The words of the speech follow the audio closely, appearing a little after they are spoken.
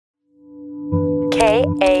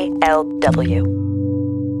KALW.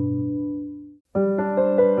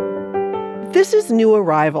 This is New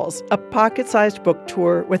Arrivals, a pocket-sized book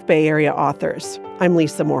tour with Bay Area authors. I'm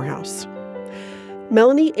Lisa Morehouse.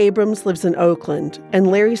 Melanie Abrams lives in Oakland,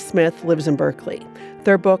 and Larry Smith lives in Berkeley.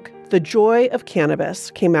 Their book, The Joy of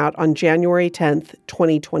Cannabis, came out on January 10th,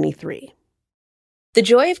 2023. The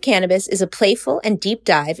Joy of Cannabis is a playful and deep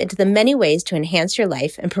dive into the many ways to enhance your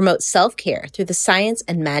life and promote self-care through the science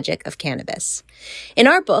and magic of cannabis. In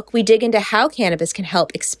our book, we dig into how cannabis can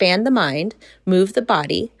help expand the mind, move the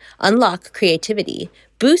body, unlock creativity,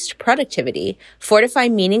 boost productivity, fortify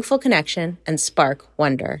meaningful connection, and spark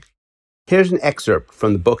wonder. Here's an excerpt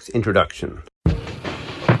from the book's introduction.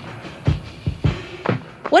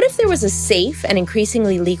 What if there was a safe and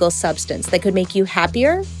increasingly legal substance that could make you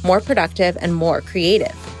happier, more productive, and more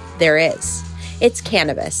creative? There is. It's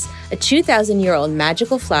cannabis, a 2,000-year-old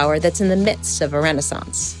magical flower that's in the midst of a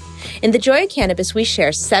renaissance. In The Joy of Cannabis, we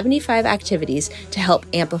share 75 activities to help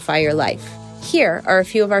amplify your life. Here are a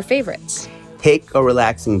few of our favorites. Take a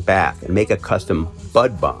relaxing bath and make a custom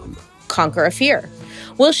bud bomb. Conquer a fear.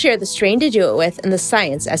 We'll share the strain to do it with and the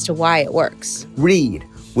science as to why it works. Read.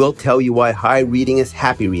 We'll tell you why high reading is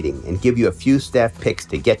happy reading and give you a few staff picks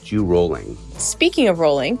to get you rolling. Speaking of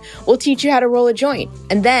rolling, we'll teach you how to roll a joint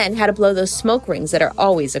and then how to blow those smoke rings that are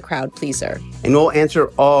always a crowd pleaser. And we'll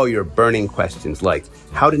answer all your burning questions like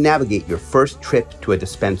how to navigate your first trip to a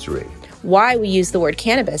dispensary, why we use the word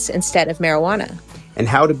cannabis instead of marijuana, and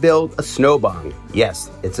how to build a snow bong. Yes,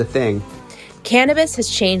 it's a thing. Cannabis has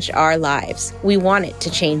changed our lives. We want it to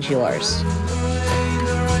change yours.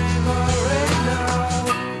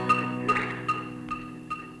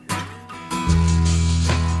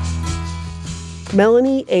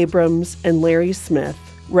 Melanie Abrams and Larry Smith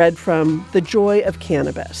read from The Joy of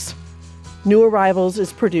Cannabis. New Arrivals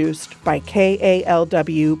is produced by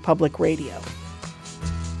KALW Public Radio.